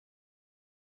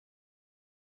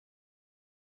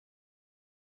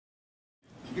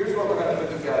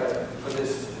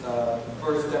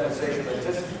demonstration, but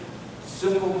just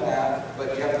simple math,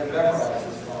 but you have to memorize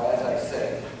this now, as I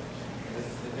say.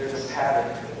 There's a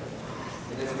pattern to it.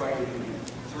 And it's going to be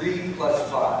 3 plus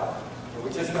 5. And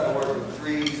we're just going to work with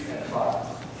 3s and 5s.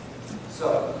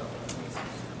 So,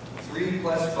 3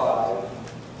 plus 5,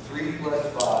 3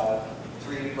 plus 5,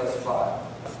 3 plus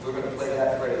 5. We're going to play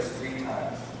that phrase 3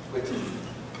 times, which is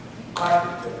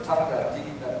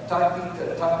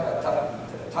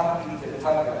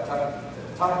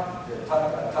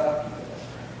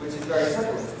which is very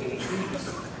simple. It's 8 beats.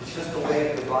 It's just a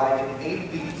way of dividing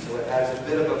 8 beats, so it has a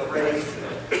bit of a phrase to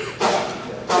it.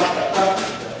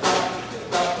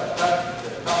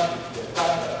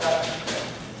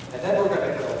 And then we're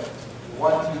going to go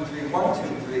 1, 2, 3, 1,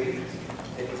 2, 3.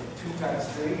 Take 2 times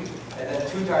 3, and then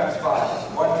 2 times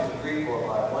 5. 1, 2, 3, 4,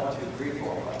 5. 1, 2, 3,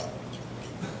 4, 5.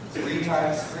 3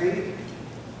 times 3,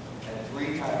 and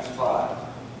 3 times 5.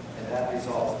 And that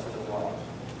resolves to the 1.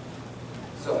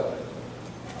 So,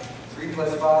 3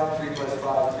 plus 5, 3 plus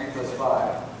 5, 3 plus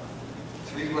 5.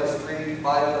 3 plus 3, 5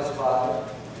 plus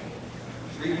 5.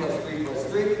 3 plus 3 plus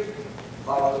 3, 5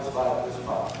 plus 5 plus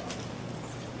 5.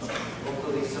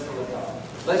 Hopefully simple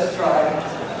enough. Let's try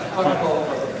control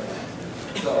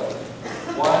first. So,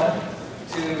 1,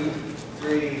 2,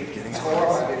 3, 4,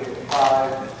 I give you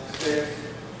 5, 6,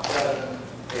 7,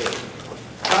 8.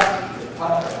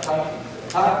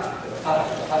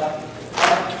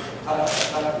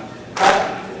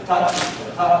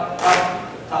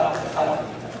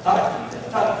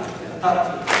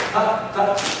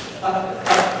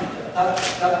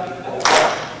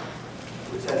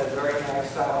 Which has a very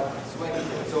nice sound swing to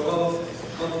it. So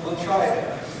we'll try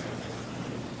it.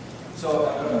 So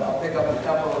I'll pick up the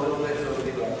tempo a little bit, so it'll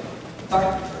be like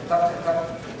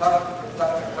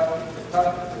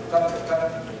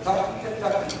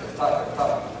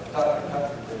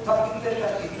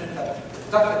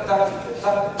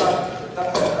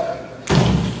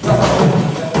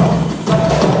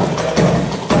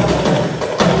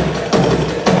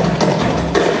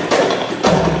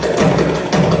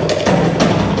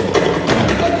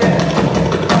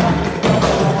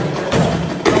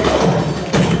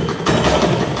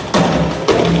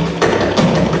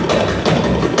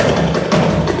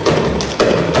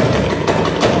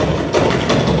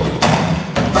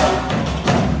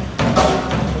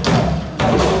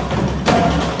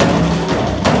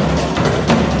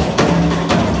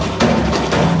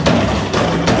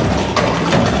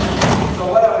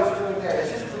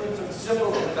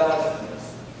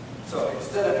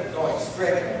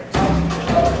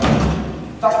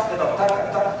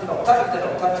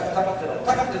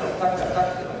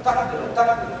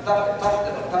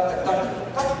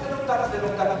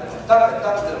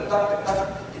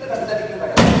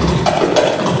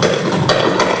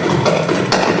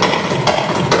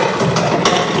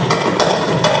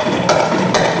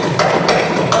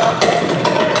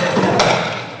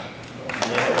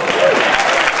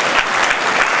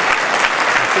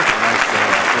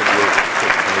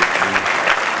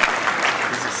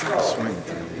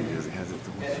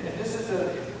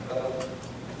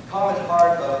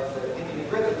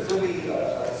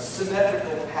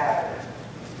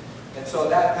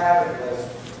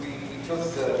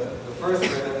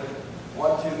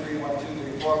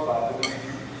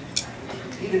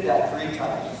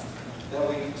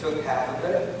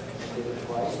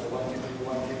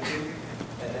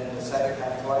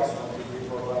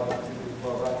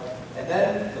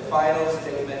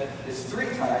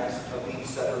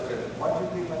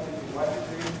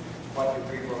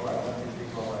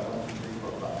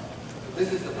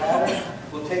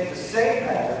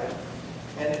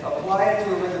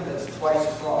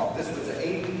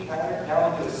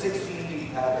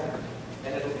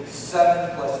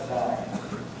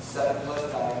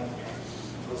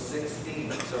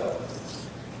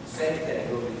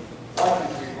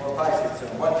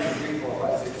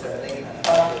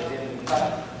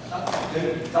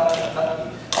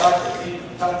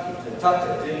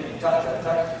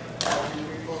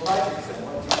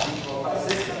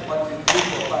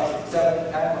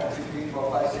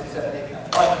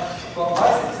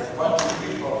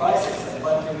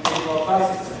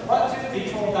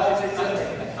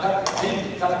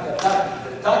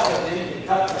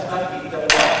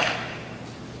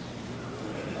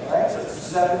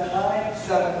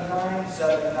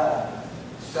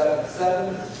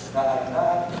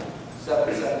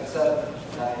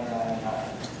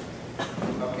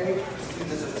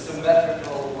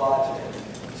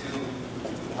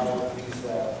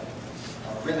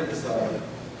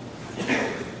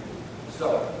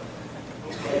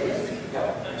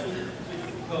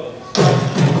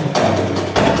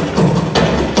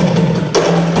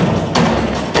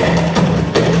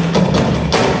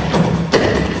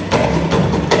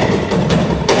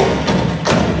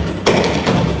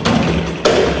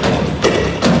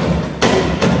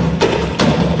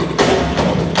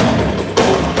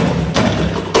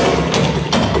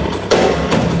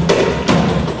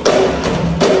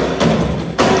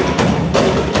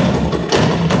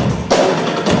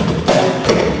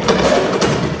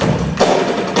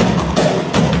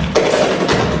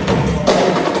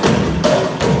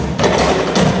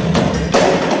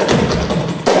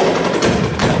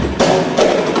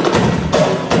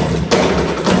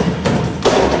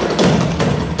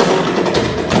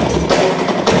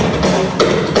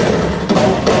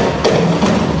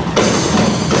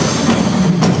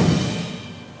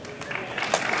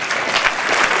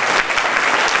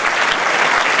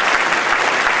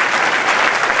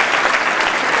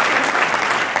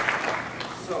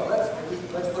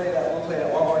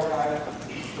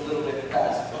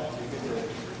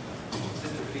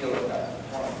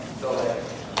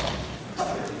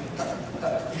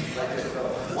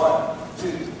 1,